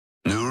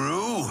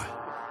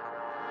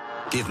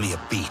Give me a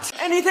beat.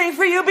 Anything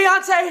for you,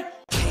 Beyonce?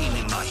 Cane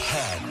in my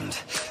hand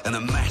and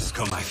a mask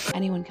on my face.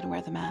 Anyone can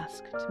wear the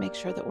mask to make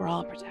sure that we're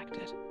all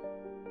protected.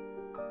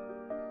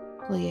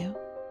 Will you?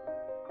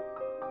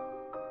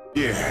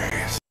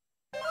 Yes.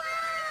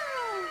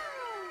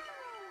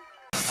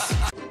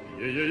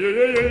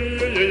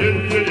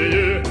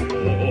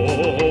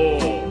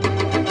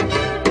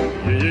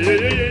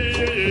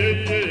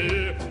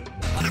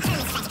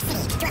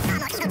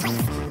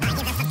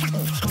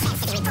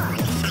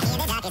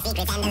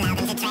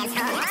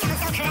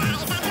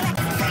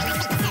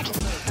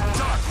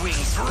 Dark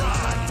wings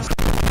rise.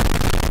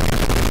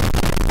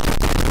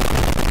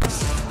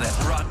 That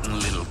rotten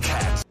little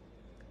cat.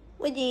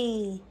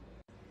 Woody.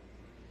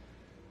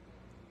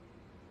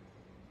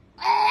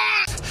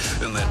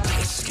 And that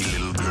pesky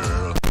little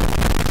girl.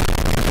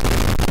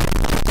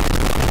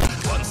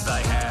 Once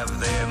I have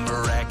their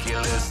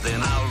miraculous,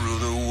 then I'll rule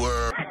the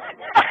world.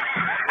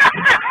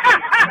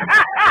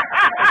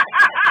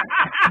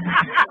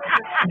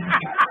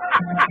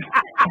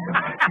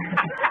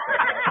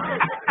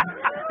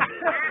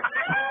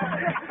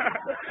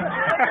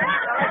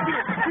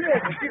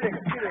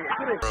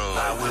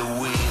 I will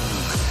win,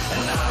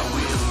 and I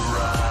will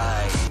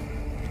ride.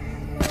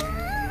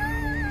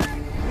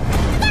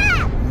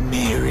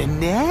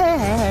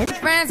 Marinette.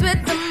 Friends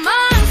with the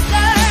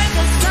monster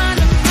that's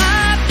under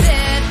my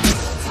bed.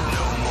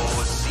 No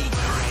more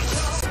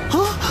secrets.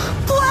 Huh?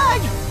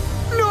 Flag!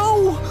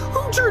 No!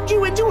 Who turned you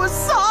into a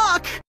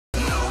sock?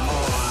 No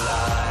more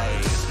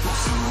lies.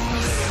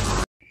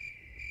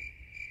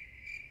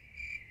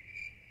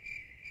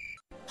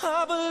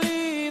 I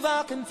believe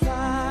I can fly.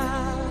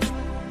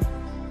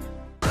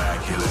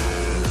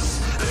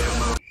 Miraculous.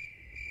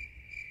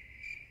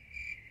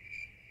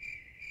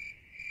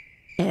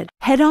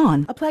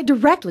 Head-On, applied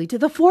directly to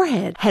the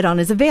forehead. Head-On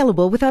is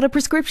available without a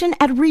prescription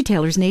at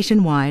retailers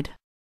nationwide.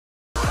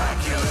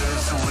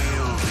 Miraculous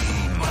will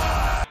be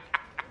mine.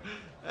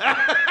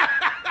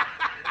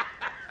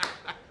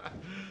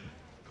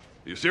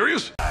 You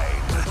serious?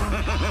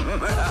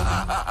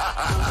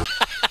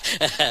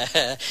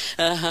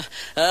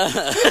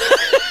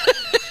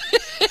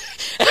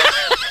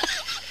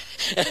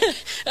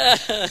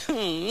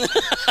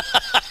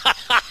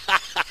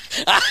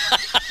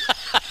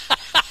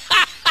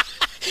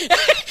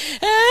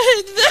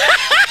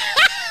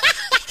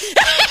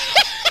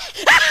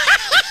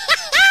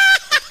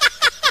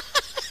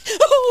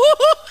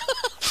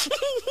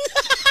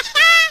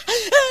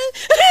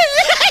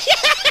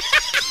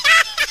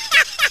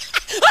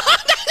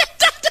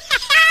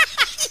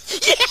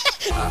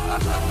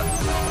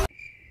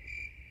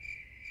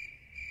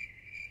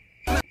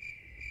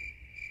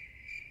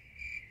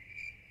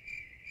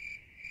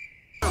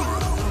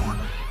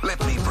 Let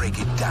me break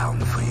it down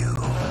for you.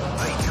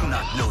 They do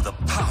not know the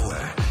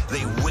power.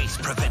 They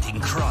waste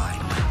preventing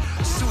crime.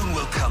 Soon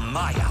will come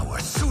my hour.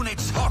 Soon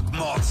it's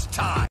Hawkmoth's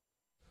time.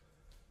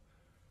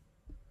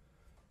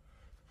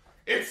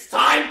 It's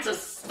time to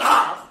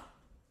stop!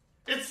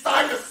 It's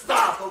time to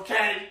stop,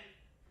 okay?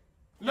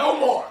 No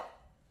more!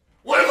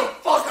 Where the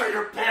fuck are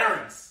your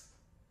parents?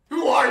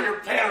 Who are your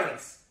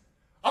parents?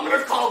 I'm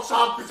gonna call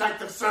Child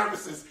Protective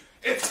Services.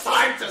 It's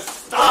time to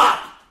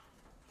stop!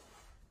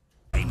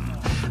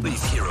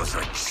 These heroes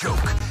are a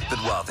joke, but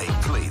while they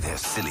play their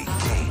silly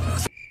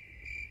games,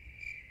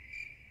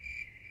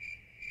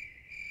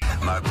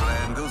 my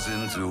plan goes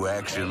into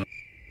action.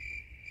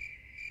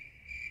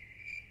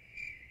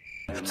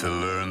 To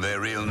learn their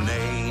real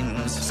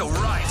names. So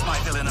rise, my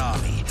villain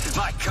army.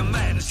 My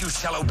commands you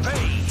shall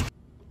obey.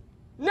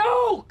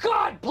 No!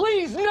 God,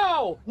 please,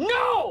 no!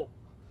 No!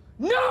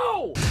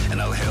 No!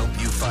 And I'll help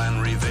you find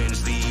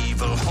revenge the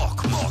evil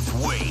Hawkmoth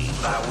way.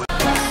 I will.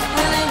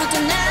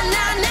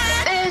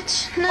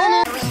 Bitch,